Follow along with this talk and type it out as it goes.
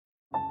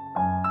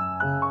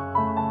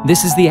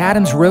This is the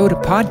Adams Road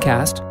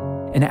podcast,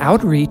 an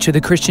outreach of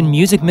the Christian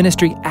music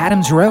ministry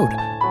Adams Road.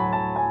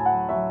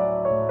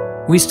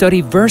 We study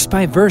verse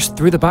by verse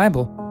through the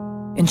Bible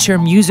and share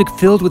music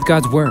filled with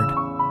God's Word.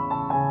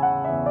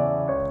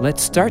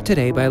 Let's start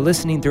today by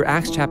listening through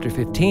Acts chapter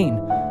 15,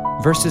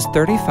 verses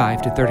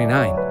 35 to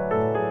 39.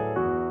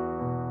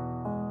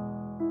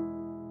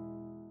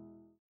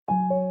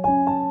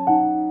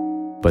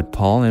 But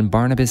Paul and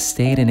Barnabas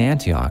stayed in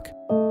Antioch,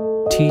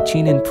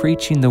 teaching and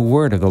preaching the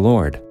word of the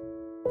Lord,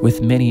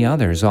 with many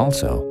others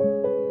also.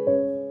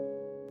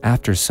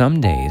 After some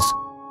days,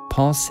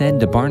 Paul said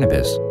to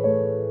Barnabas,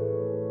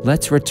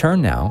 "Let's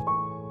return now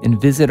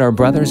and visit our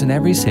brothers in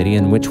every city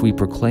in which we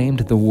proclaimed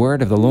the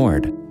word of the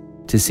Lord,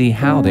 to see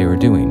how they were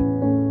doing."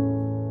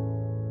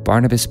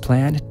 Barnabas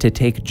planned to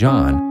take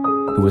John,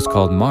 who was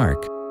called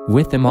Mark,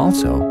 with him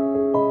also.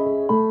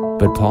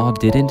 But Paul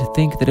didn't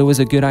think that it was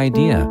a good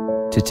idea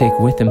to take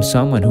with him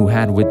someone who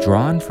had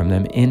withdrawn from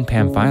them in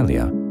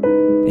Pamphylia,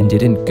 and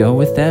didn't go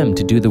with them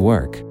to do the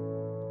work.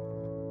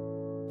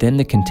 Then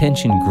the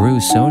contention grew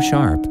so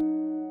sharp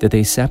that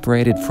they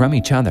separated from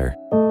each other.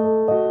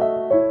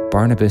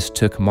 Barnabas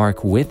took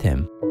Mark with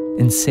him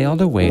and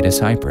sailed away to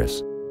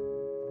Cyprus.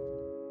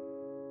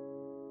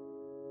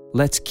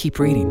 Let's keep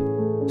reading,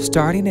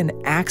 starting in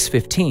Acts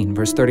 15,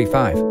 verse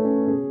 35.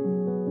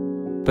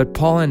 But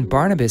Paul and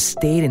Barnabas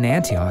stayed in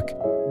Antioch,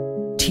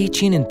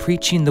 teaching and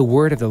preaching the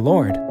word of the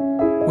Lord,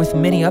 with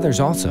many others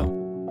also.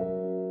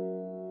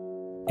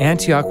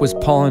 Antioch was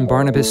Paul and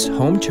Barnabas'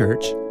 home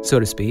church, so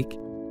to speak.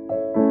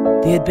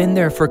 They had been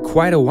there for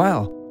quite a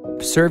while,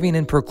 serving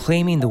and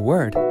proclaiming the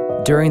word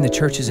during the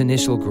church's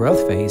initial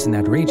growth phase in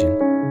that region.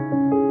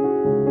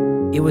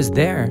 It was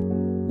there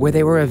where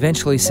they were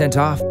eventually sent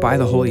off by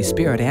the Holy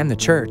Spirit and the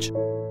church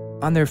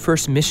on their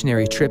first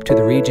missionary trip to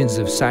the regions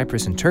of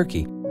Cyprus and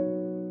Turkey.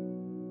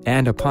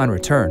 And upon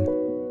return,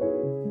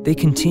 they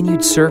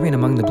continued serving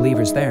among the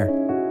believers there.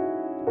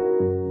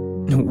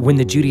 When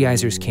the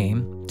Judaizers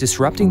came,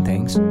 disrupting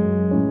things,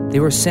 they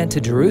were sent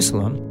to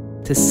Jerusalem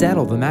to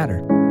settle the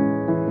matter.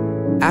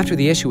 After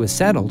the issue was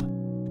settled,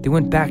 they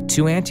went back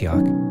to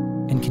Antioch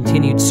and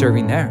continued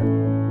serving there,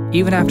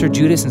 even after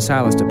Judas and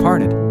Silas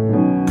departed,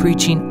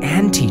 preaching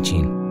and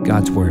teaching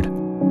God's word.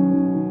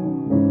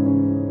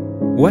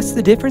 What's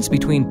the difference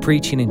between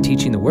preaching and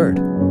teaching the word?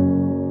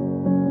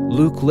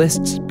 Luke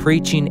lists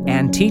preaching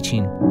and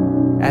teaching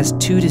as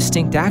two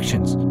distinct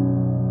actions.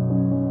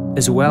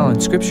 As well in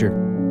Scripture,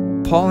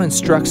 Paul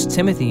instructs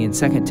Timothy in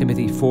 2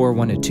 Timothy 4,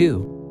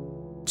 1-2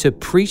 to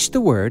preach the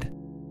word,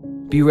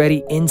 be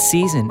ready in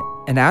season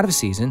and out of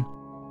season,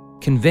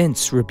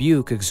 convince,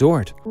 rebuke,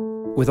 exhort,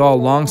 with all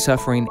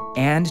long-suffering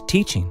and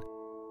teaching.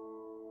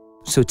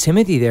 So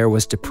Timothy there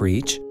was to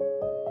preach,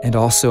 and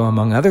also,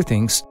 among other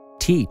things,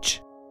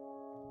 teach.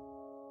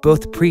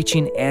 Both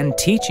preaching and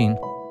teaching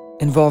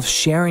involve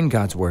sharing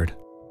God's word.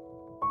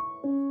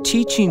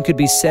 Teaching could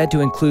be said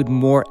to include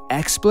more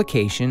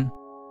explication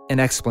and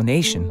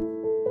explanation.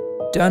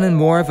 Done in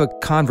more of a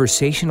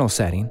conversational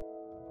setting,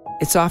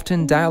 it's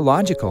often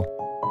dialogical,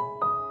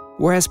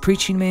 whereas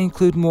preaching may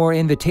include more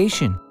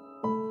invitation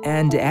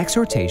and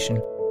exhortation,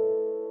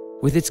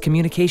 with its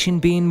communication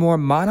being more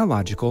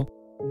monological,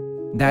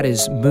 that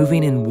is,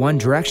 moving in one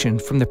direction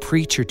from the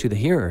preacher to the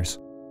hearers.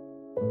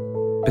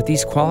 But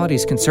these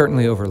qualities can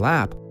certainly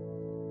overlap,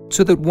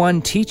 so that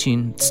one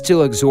teaching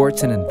still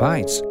exhorts and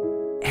invites,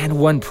 and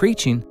one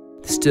preaching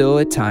still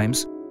at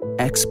times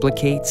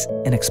explicates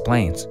and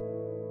explains.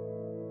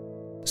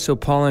 So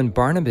Paul and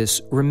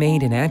Barnabas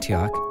remained in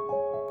Antioch,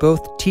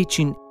 both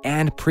teaching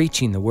and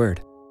preaching the word.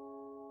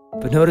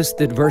 But notice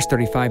that verse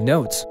 35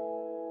 notes,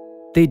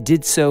 they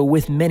did so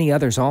with many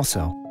others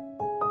also.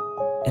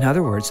 In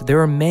other words,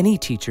 there are many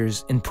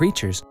teachers and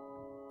preachers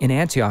in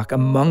Antioch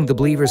among the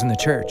believers in the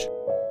church.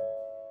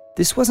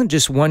 This wasn't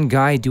just one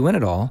guy doing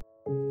it all,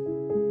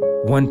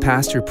 one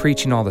pastor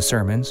preaching all the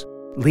sermons,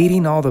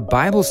 leading all the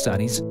Bible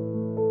studies,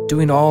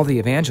 doing all the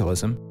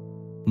evangelism.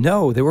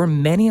 No, there were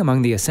many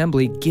among the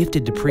assembly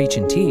gifted to preach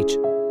and teach,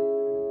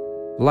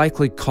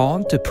 likely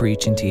called to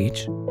preach and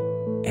teach,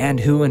 and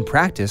who in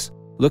practice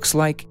looks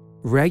like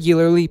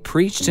regularly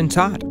preached and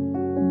taught.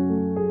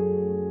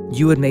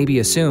 You would maybe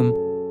assume,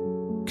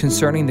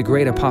 concerning the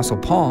great apostle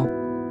Paul,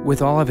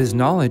 with all of his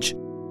knowledge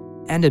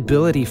and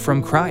ability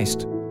from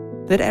Christ,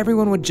 that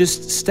everyone would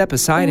just step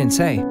aside and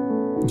say,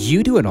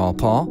 "You do it all,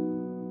 Paul."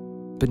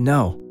 But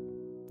no,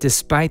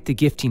 despite the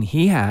gifting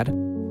he had,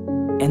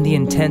 and the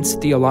intense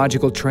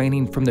theological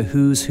training from the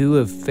who's who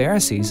of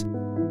Pharisees,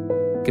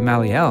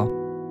 Gamaliel,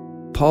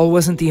 Paul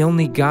wasn't the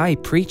only guy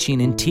preaching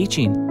and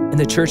teaching in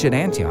the church at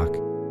Antioch.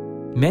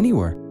 Many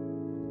were.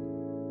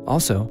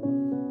 Also,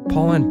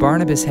 Paul and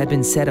Barnabas had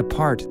been set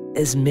apart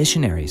as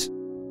missionaries.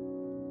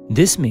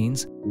 This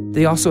means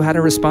they also had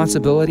a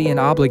responsibility and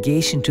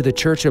obligation to the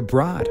church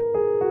abroad,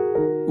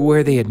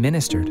 where they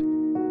administered.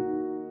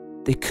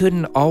 They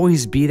couldn't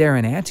always be there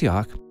in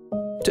Antioch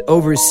to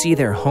oversee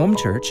their home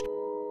church.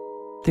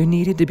 There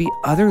needed to be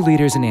other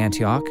leaders in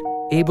Antioch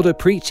able to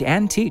preach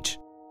and teach.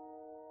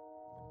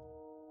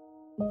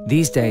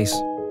 These days,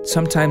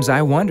 sometimes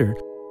I wonder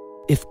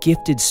if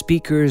gifted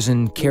speakers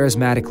and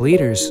charismatic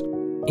leaders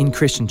in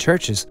Christian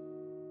churches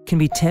can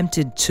be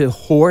tempted to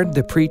hoard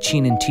the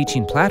preaching and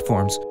teaching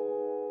platforms,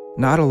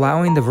 not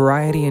allowing the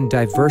variety and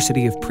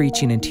diversity of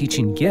preaching and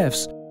teaching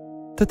gifts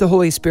that the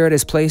Holy Spirit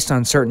has placed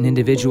on certain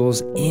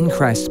individuals in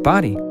Christ's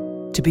body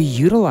to be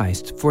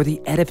utilized for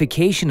the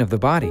edification of the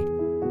body.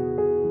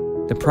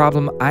 The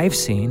problem I've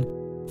seen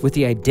with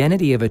the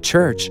identity of a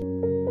church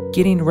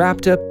getting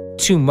wrapped up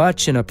too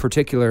much in a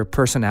particular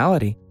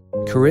personality,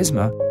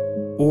 charisma,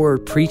 or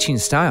preaching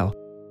style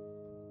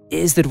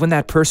is that when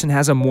that person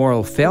has a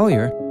moral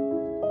failure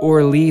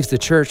or leaves the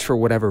church for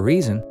whatever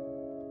reason,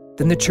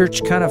 then the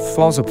church kind of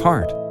falls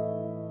apart.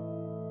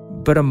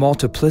 But a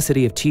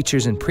multiplicity of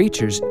teachers and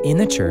preachers in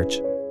the church,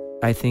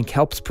 I think,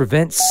 helps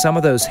prevent some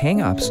of those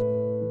hang-ups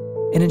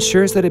and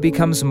ensures that it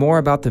becomes more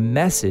about the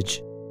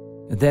message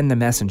than the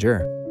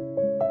messenger.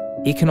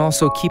 It can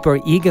also keep our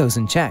egos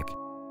in check,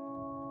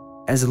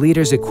 as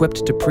leaders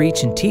equipped to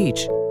preach and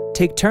teach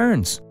take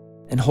turns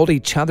and hold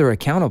each other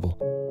accountable.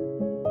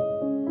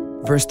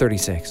 Verse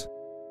 36.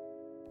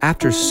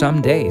 After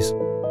some days,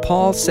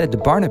 Paul said to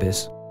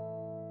Barnabas,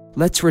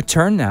 "Let's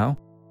return now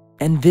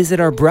and visit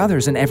our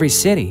brothers in every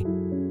city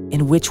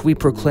in which we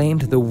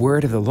proclaimed the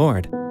word of the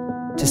Lord,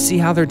 to see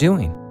how they're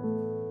doing."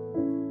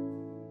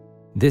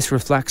 This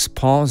reflects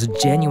Paul's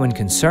genuine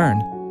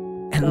concern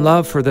and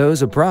love for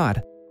those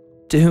abroad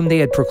to whom they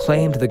had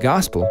proclaimed the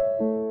gospel.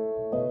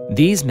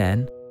 These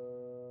men,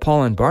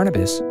 Paul and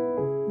Barnabas,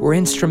 were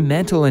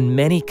instrumental in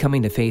many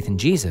coming to faith in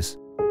Jesus.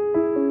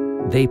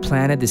 They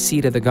planted the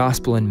seed of the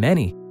gospel in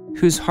many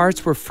whose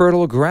hearts were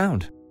fertile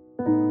ground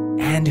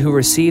and who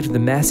received the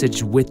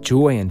message with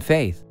joy and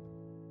faith.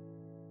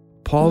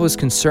 Paul was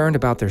concerned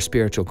about their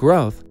spiritual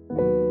growth.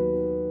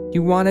 He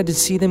wanted to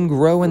see them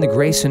grow in the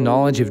grace and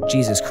knowledge of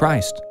Jesus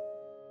Christ.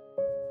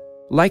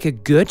 Like a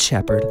good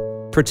shepherd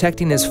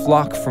protecting his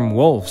flock from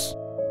wolves,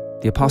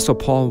 the Apostle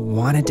Paul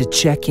wanted to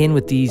check in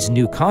with these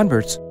new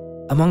converts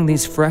among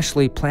these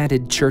freshly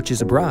planted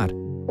churches abroad.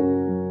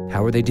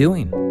 How were they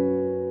doing?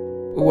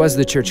 Was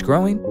the church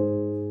growing?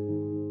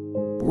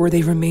 Were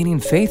they remaining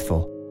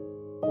faithful?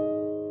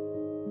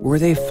 Were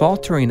they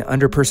faltering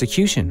under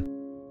persecution?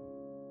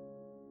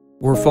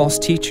 Were false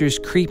teachers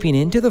creeping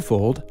into the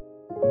fold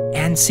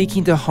and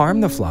seeking to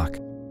harm the flock?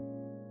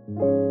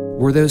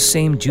 Were those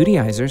same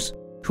Judaizers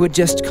who had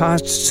just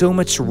caused so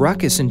much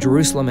ruckus in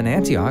Jerusalem and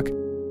Antioch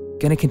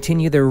going to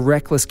continue their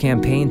reckless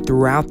campaign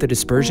throughout the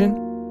dispersion?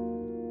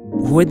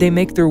 Would they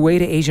make their way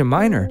to Asia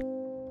Minor,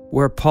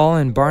 where Paul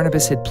and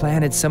Barnabas had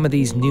planted some of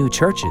these new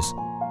churches?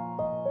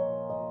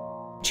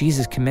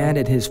 Jesus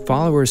commanded his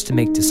followers to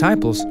make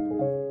disciples,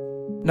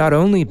 not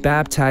only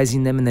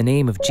baptizing them in the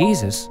name of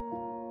Jesus,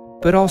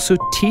 but also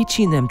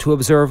teaching them to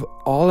observe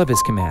all of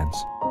his commands.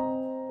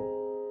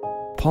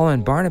 Paul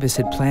and Barnabas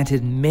had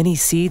planted many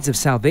seeds of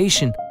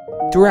salvation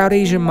throughout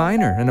Asia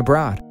Minor and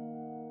abroad.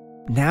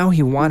 Now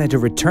he wanted to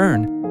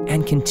return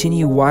and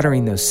continue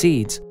watering those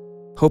seeds,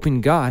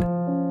 hoping God,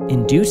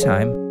 in due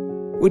time,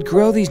 would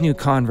grow these new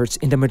converts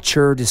into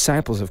mature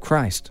disciples of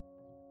Christ.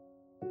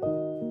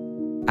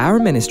 Our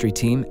ministry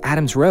team,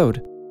 Adams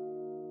Road,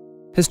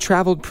 has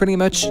traveled pretty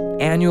much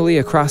annually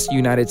across the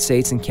United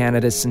States and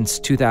Canada since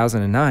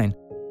 2009,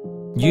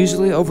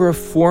 usually over a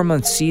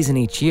 4-month season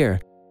each year,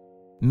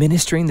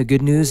 ministering the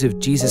good news of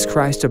Jesus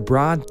Christ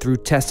abroad through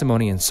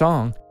testimony and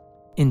song,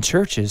 in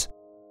churches,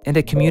 and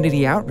at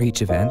community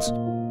outreach events.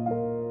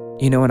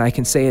 And I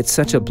can say it's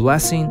such a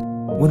blessing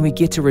when we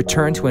get to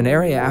return to an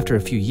area after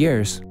a few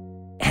years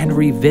and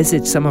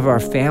revisit some of our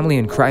family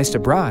in Christ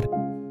abroad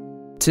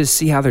to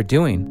see how they're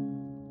doing,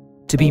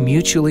 to be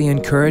mutually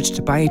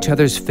encouraged by each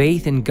other's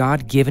faith and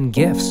God-given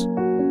gifts.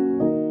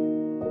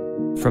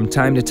 From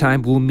time to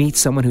time, we'll meet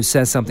someone who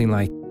says something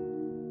like,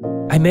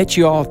 "I met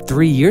you all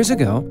 3 years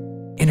ago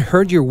and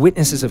heard your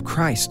witnesses of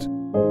Christ.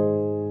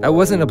 I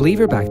wasn't a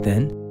believer back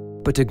then,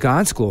 but to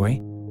God's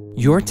glory,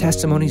 your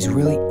testimonies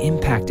really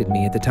impacted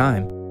me at the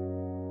time.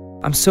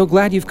 I'm so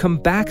glad you've come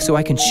back so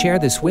I can share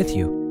this with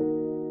you.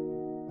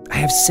 I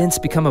have since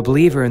become a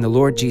believer in the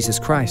Lord Jesus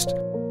Christ."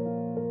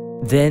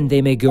 Then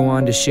they may go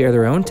on to share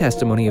their own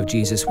testimony of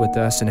Jesus with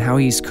us and how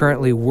he's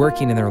currently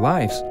working in their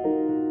lives,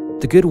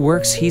 the good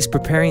works he's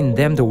preparing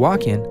them to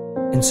walk in,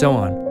 and so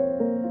on,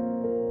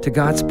 to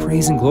God's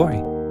praise and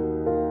glory.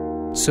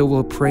 So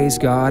we'll praise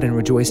God and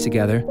rejoice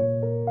together,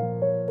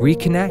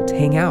 reconnect,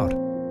 hang out,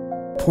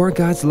 pour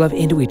God's love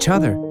into each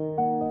other,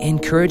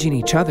 encouraging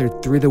each other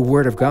through the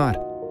Word of God.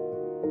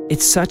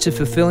 It's such a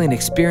fulfilling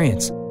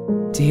experience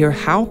to hear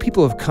how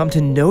people have come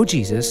to know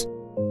Jesus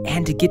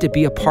and to get to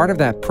be a part of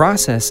that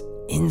process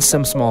in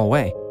some small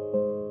way.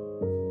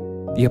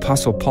 The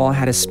Apostle Paul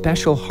had a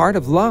special heart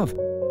of love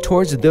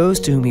towards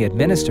those to whom he had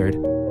ministered,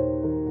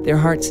 their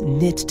hearts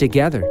knit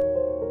together.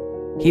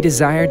 He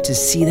desired to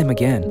see them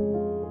again.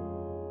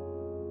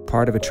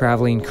 Part of a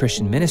traveling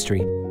Christian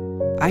ministry,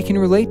 I can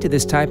relate to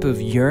this type of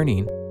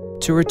yearning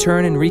to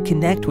return and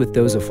reconnect with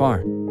those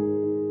afar.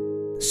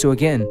 So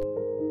again,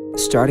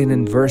 starting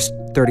in verse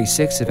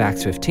 36 of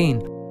Acts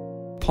 15,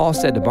 Paul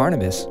said to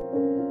Barnabas,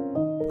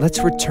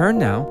 "Let's return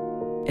now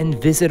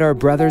and visit our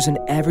brothers in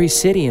every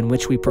city in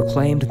which we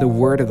proclaimed the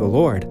word of the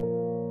Lord,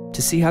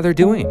 to see how they're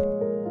doing.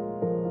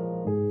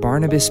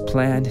 Barnabas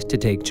planned to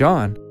take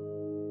John,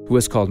 who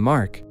was called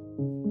Mark,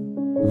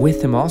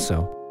 with him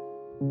also.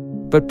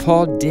 But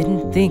Paul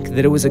didn't think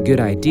that it was a good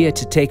idea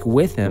to take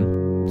with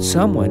him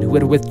someone who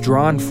had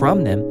withdrawn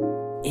from them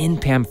in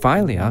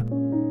Pamphylia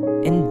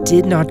and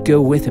did not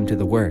go with him to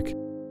the work.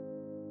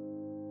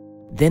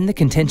 Then the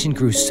contention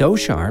grew so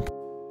sharp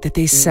that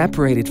they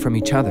separated from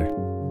each other.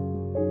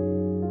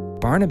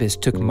 Barnabas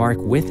took Mark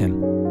with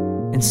him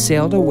and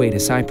sailed away to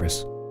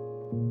Cyprus.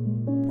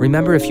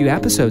 Remember, a few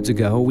episodes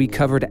ago, we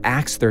covered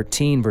Acts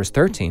 13, verse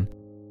 13,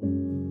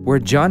 where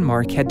John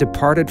Mark had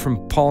departed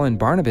from Paul and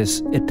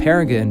Barnabas at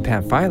Perga in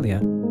Pamphylia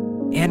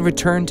and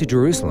returned to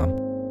Jerusalem.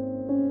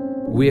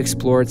 We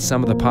explored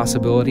some of the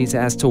possibilities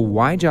as to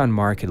why John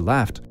Mark had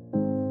left.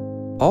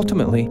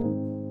 Ultimately,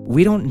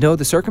 we don't know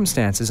the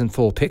circumstances in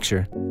full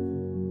picture.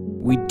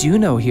 We do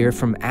know here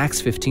from Acts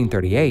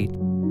 15:38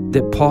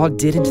 that Paul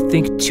didn't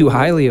think too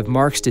highly of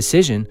Mark's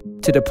decision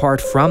to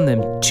depart from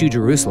them to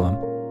Jerusalem,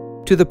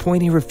 to the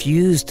point he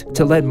refused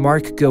to let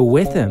Mark go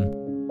with him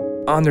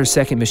on their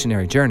second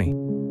missionary journey.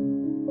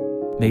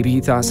 Maybe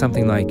he thought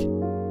something like,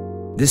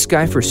 "This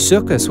guy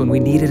forsook us when we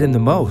needed him the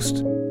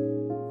most."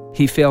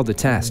 He failed the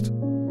test.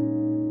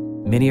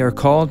 Many are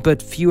called,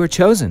 but few are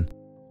chosen.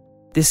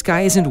 This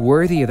guy isn't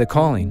worthy of the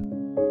calling,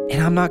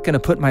 and I'm not going to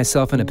put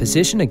myself in a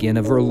position again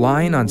of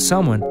relying on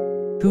someone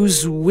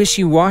who's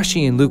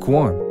wishy-washy and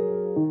lukewarm.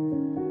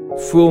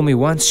 Fool me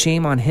once,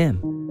 shame on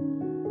him.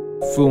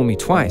 Fool me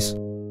twice,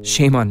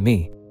 shame on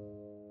me.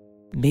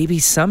 Maybe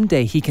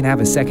someday he can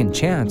have a second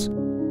chance,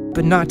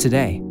 but not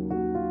today.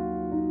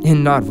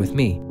 And not with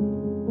me.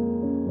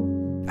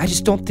 I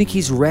just don't think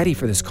he's ready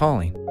for this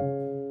calling.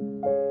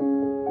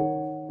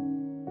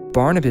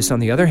 Barnabas, on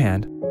the other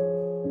hand,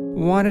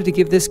 wanted to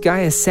give this guy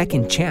a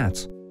second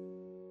chance.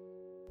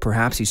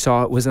 Perhaps he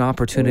saw it was an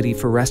opportunity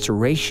for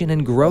restoration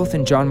and growth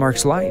in John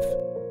Mark's life.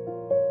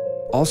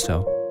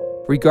 Also,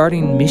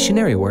 regarding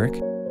missionary work,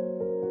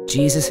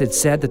 Jesus had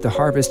said that the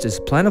harvest is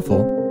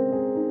plentiful,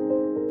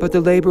 but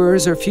the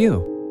laborers are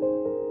few.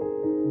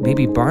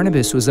 Maybe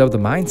Barnabas was of the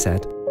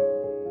mindset,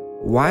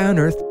 why on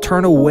earth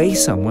turn away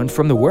someone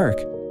from the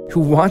work who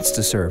wants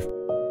to serve?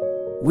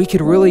 We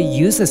could really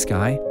use this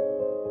guy,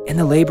 and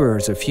the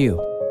laborers are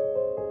few.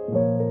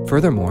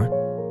 Furthermore,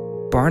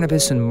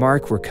 Barnabas and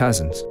Mark were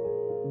cousins.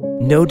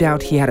 No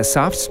doubt he had a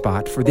soft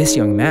spot for this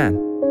young man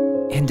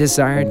and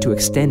desired to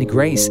extend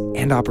grace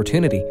and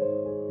opportunity.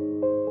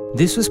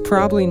 This was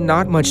probably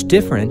not much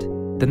different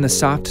than the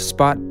soft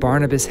spot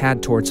Barnabas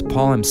had towards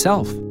Paul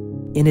himself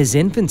in his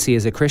infancy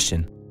as a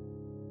Christian.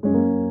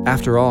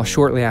 After all,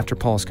 shortly after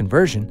Paul's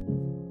conversion,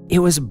 it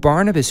was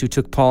Barnabas who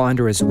took Paul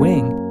under his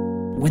wing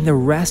when the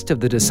rest of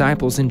the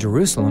disciples in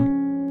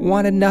Jerusalem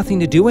wanted nothing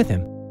to do with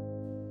him.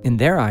 In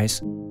their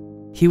eyes,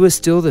 he was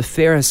still the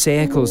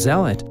Pharisaical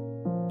zealot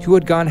who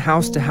had gone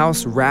house to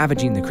house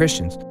ravaging the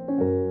Christians.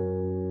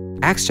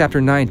 Acts chapter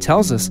 9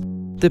 tells us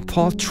that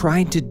Paul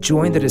tried to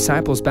join the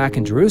disciples back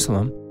in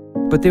Jerusalem,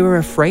 but they were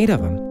afraid of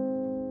him.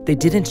 They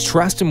didn't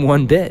trust him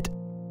one bit.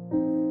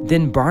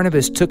 Then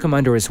Barnabas took him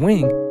under his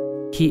wing.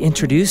 He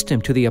introduced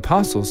him to the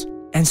apostles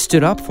and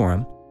stood up for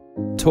him,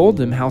 told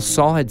them how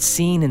Saul had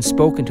seen and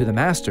spoken to the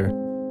Master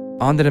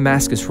on the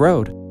Damascus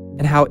road,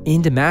 and how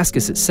in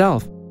Damascus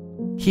itself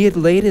he had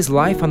laid his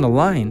life on the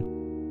line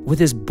with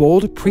his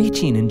bold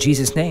preaching in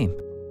Jesus' name.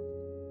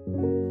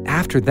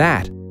 After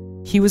that,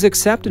 he was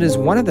accepted as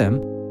one of them,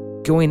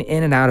 going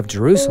in and out of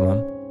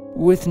Jerusalem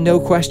with no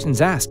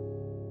questions asked,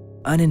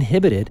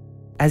 uninhibited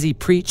as he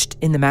preached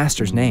in the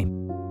Master's name.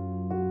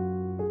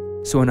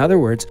 So in other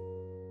words,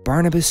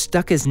 Barnabas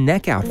stuck his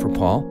neck out for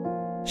Paul,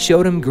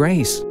 showed him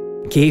grace,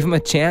 gave him a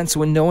chance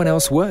when no one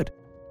else would.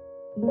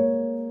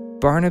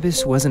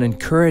 Barnabas was an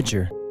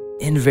encourager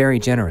and very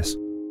generous.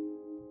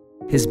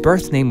 His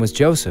birth name was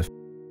Joseph,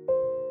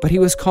 but he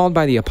was called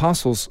by the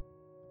apostles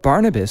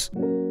Barnabas,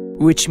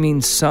 which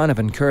means son of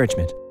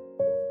encouragement.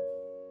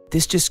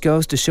 This just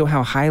goes to show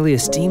how highly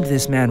esteemed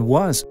this man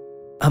was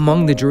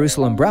among the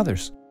Jerusalem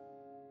brothers.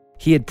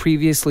 He had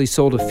previously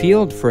sold a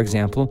field, for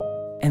example,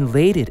 and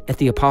laid it at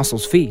the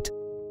apostles' feet.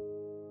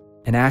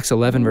 And Acts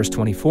 11 verse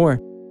 24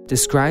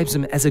 describes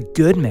him as a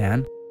good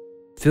man,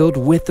 filled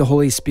with the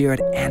Holy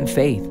Spirit and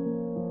faith.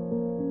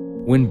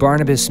 When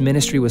Barnabas'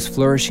 ministry was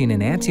flourishing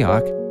in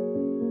Antioch,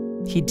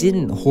 he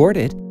didn't hoard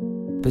it,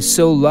 but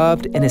so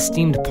loved and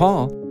esteemed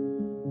Paul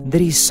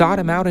that he sought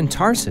him out in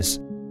Tarsus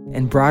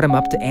and brought him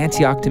up to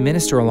Antioch to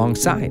minister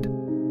alongside.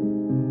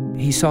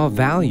 He saw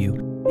value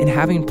in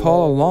having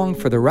Paul along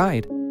for the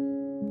ride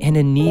and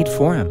a need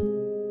for him.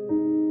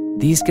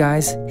 These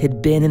guys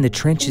had been in the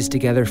trenches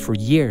together for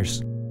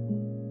years.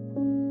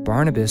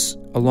 Barnabas,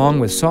 along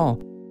with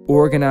Saul,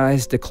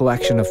 organized a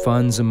collection of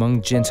funds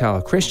among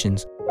Gentile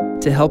Christians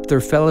to help their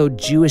fellow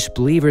Jewish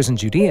believers in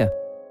Judea.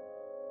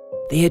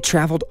 They had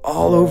traveled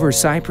all over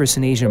Cyprus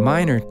and Asia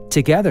Minor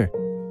together,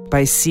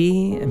 by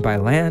sea and by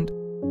land,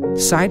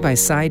 side by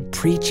side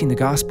preaching the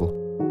gospel,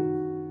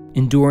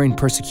 enduring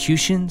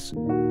persecutions,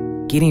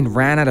 getting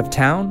ran out of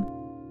town,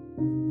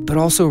 but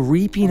also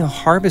reaping a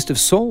harvest of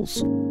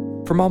souls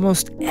from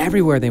almost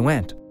everywhere they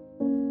went.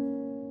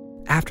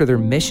 After their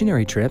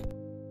missionary trip,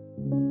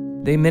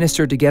 they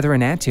ministered together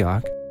in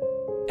Antioch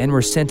and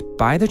were sent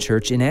by the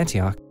church in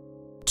Antioch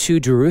to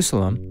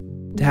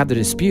Jerusalem to have the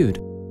dispute,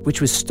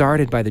 which was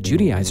started by the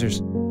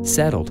Judaizers,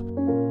 settled.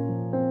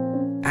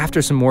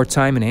 After some more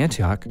time in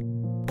Antioch,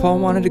 Paul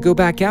wanted to go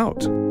back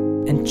out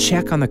and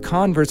check on the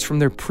converts from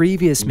their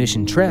previous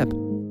mission trip.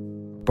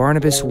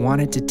 Barnabas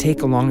wanted to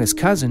take along his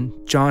cousin,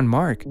 John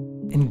Mark,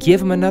 and give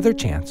him another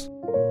chance.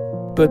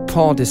 But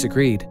Paul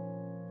disagreed.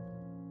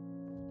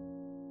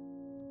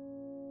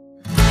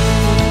 For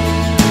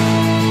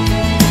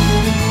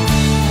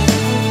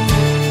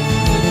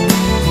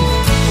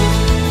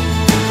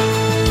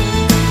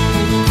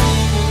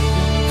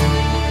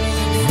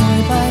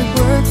by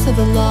works of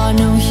the law,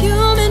 no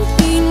human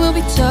being will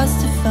be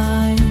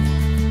justified,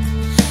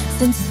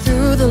 since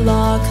through the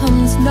law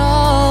comes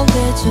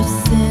knowledge of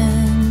sin.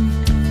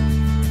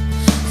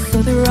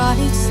 So the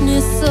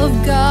righteousness of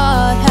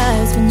God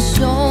has been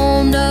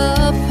shown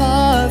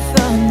apart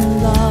from the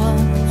law.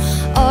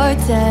 Our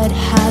debt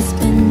has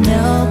been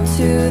nailed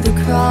to the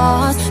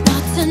cross,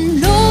 not to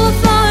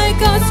nullify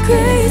God's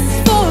grace,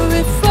 for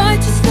if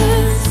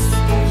righteousness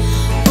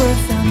were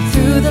found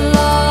through the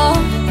law,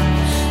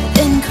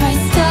 then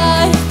Christ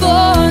died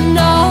for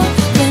naught.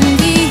 When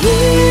we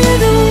hear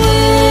the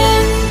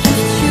word of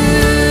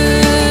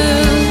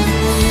truth,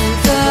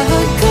 the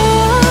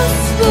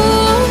gospel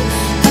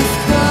of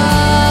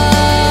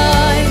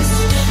Christ,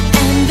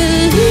 and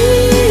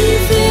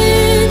believe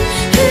in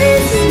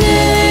His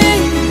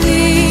name,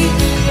 we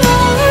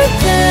are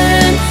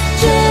then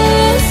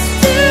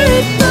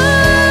justified.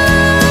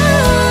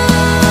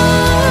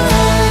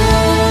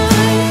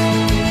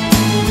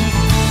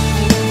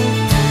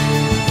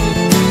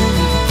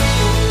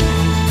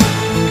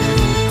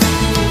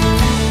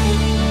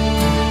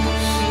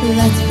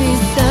 Let's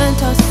present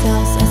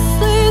ourselves as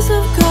slaves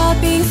of God,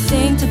 being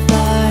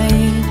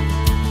sanctified,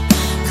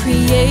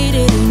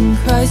 created in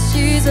Christ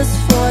Jesus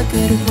for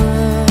good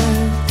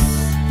works,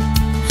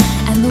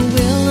 and the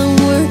will and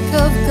work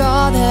of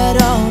God,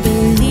 that all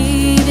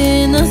believe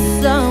in the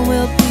Son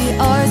will be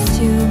ours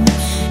too.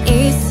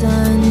 A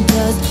son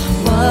does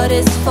what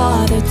his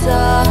Father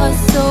does,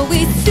 so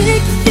we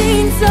seek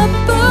things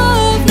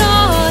above,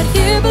 not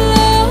here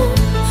below.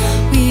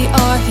 We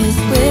are His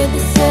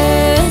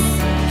witnesses.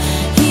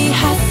 He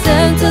has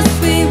sent us,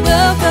 we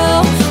will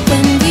go.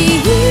 When we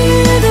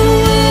hear the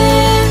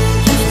word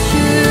of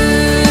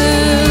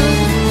truth,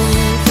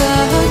 the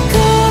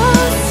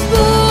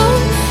gospel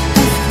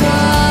of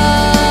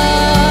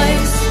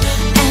Christ,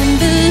 and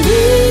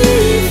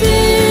believe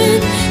in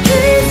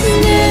His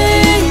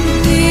name,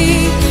 we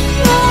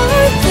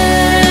are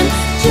then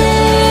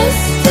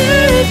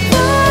justified.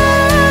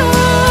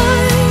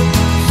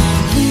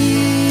 He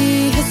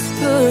has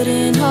put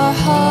in our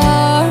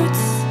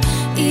hearts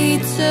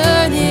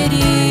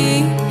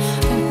eternity,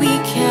 but we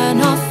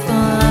cannot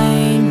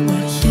find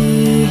what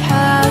He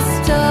has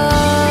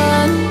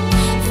done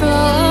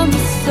from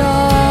the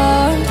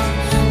start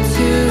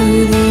to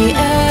the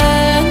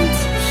end.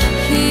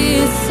 He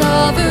is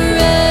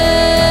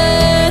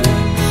sovereign.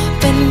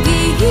 When we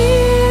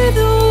hear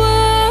the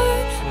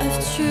word of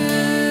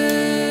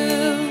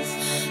truth,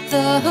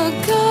 the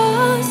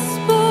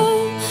gospel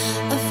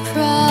of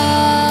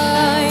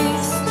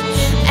Christ,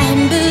 and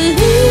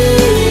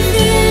believe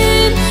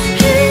in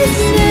His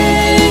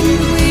name,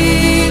 we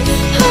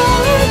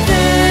are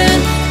then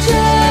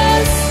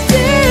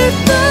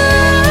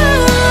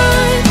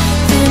justified.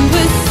 Then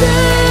we're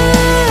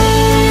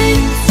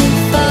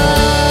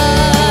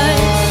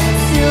sanctified,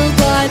 sealed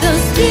by the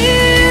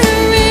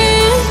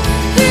Spirit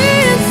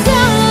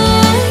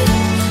inside,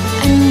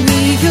 and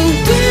we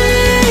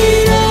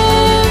await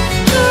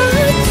our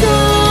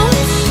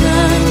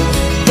adoption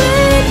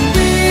when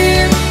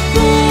we're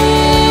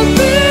glorified.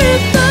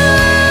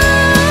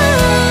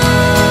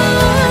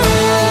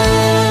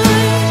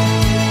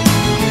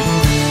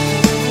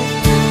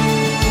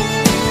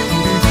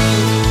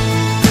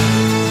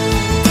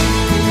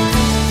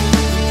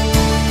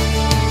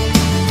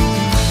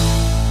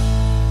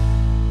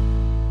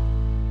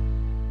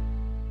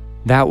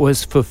 That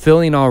was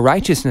Fulfilling All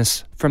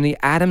Righteousness from the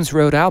Adams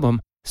Road album,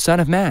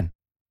 Son of Man.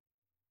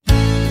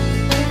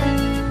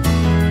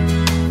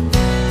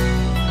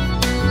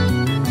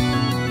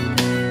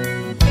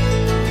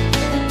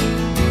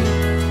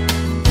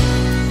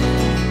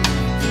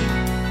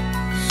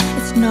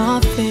 It's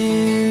not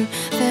fair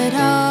that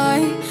I,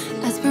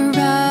 as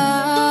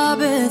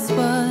Barabbas,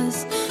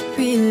 was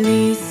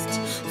released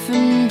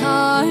from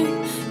my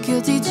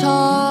guilty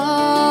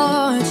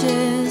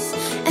charges,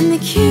 and the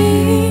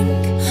King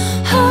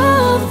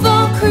of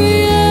all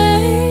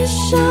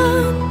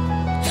creation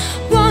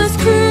was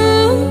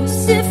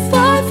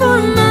crucified for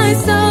my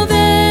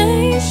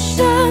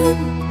salvation.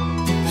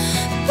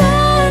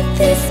 But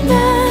this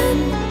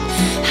man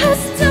has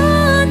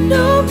done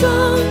no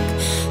wrong.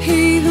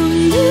 He who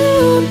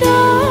knew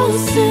no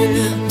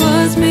sin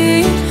was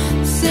made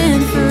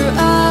sin for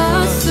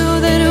us, so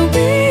that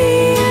we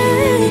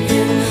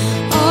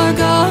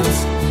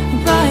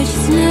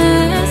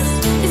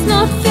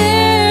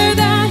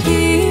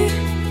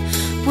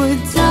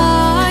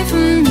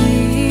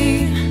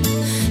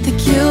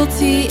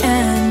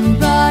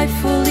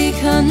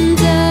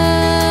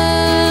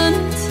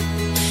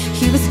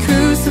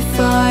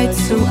crucified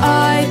so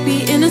I'd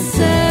be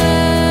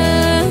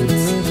innocent.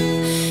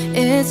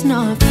 It's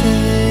not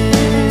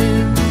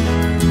fair.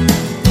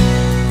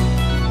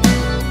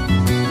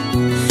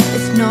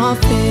 It's not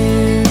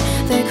fair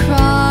that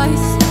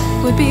Christ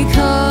would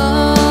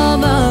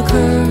become a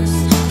curse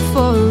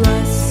for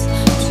us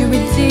to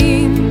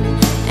redeem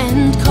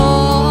and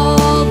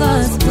call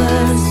us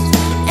blessed.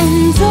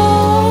 And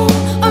all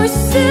our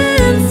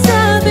sins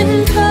have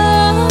been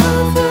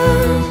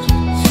covered.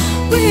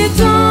 We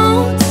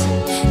don't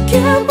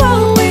get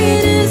what we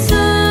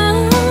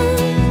deserve.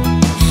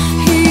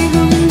 He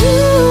who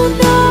knew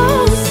no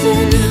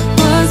sin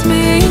was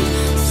made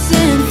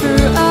sin for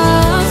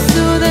us,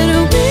 so that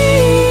we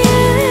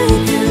in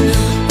him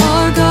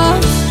are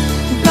God's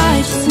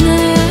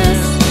righteousness.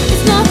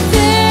 It's not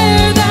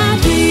fair that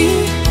he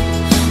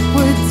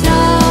would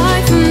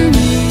die for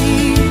me,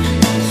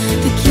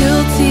 the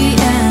guilty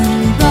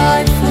and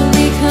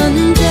rightfully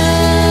condemned.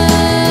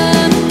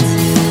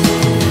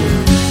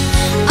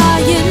 I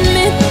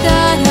admit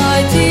that I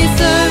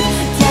deserve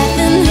death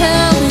and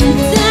hell and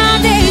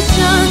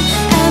damnation,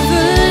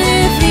 ever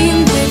living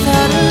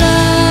without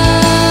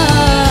life.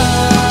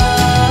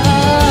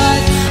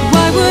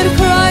 Why would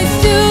Christ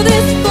do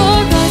this for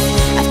us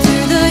after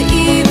the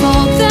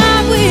evil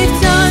that we've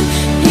done?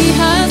 He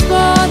has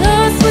bought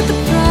us with the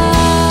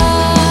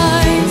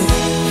price.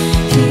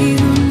 He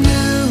who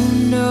knew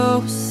no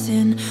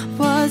sin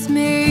was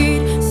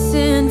made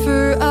sin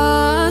for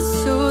us,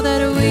 so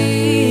that we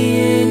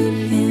in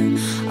him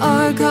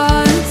are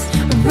God's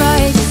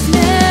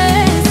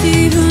righteousness.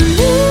 He who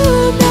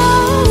knew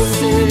no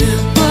sin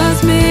was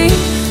made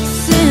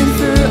sin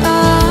for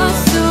us,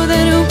 so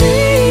that we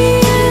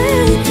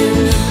in him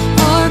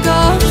are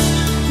God's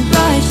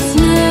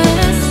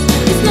righteousness.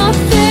 It's not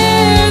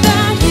fair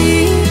that he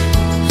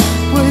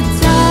would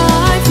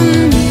die for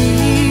me,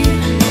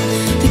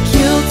 the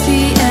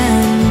guilty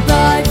and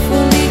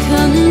rightfully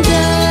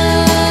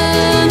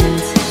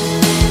condemned.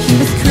 He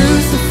was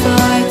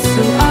crucified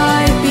so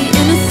I'd be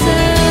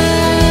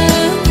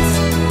innocent.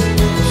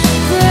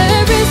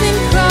 There is in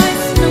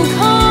Christ no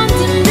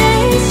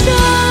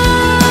condemnation.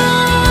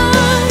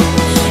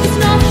 It's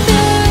not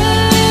fair.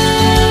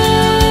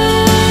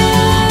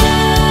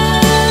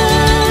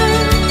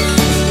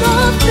 It's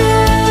not fair.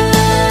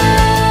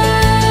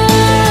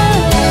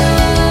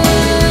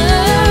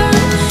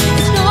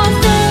 It's not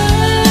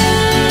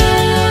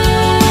fair.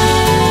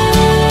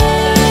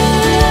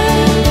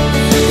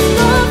 It's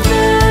not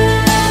fair.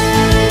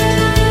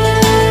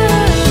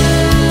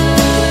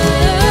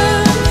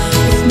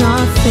 It's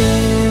not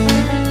fair.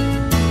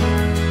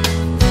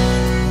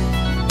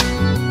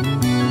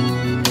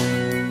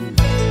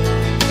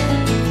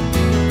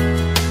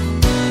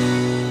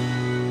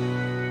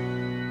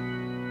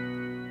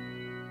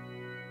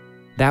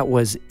 That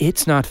was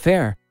It's Not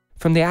Fair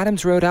from the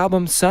Adams Road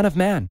album Son of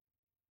Man.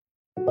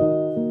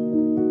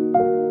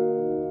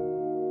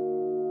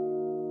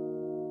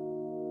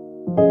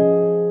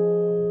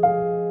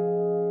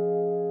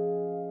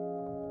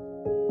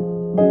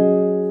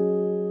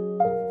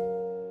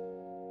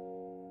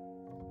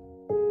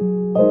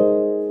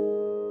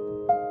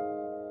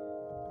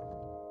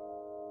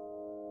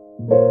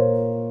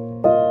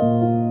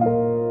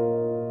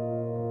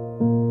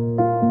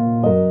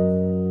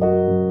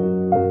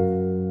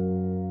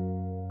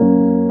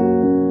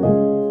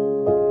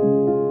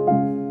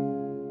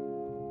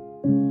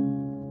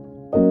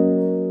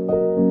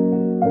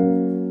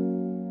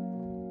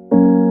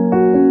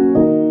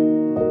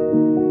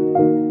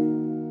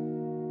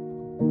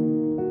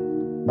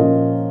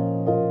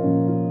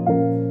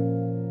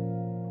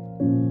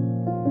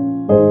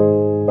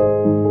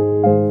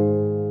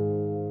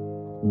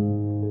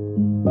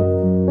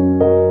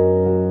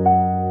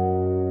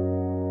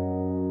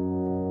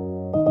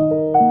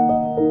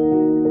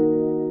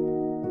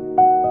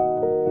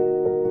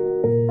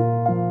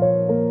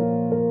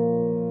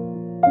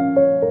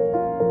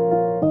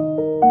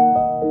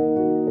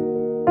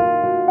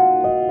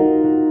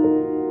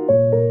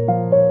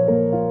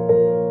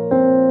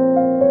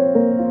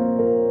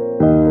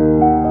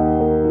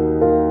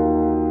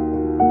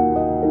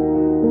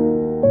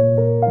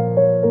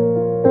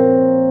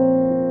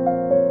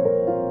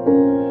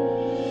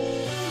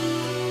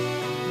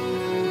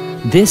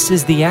 This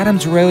is the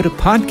Adams Road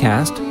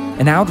podcast,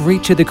 an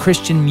outreach of the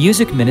Christian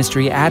music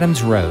ministry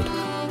Adams Road.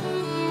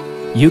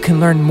 You can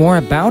learn more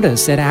about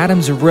us at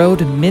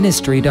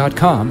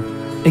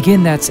adamsroadministry.com.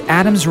 Again, that's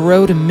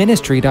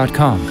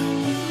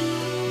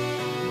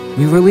adamsroadministry.com.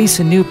 We release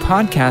a new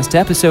podcast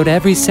episode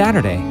every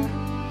Saturday.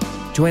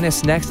 Join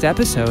us next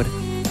episode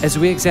as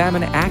we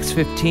examine Acts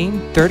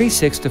 15,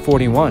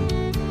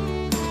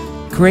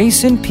 36-41.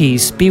 Grace and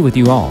peace be with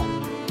you all.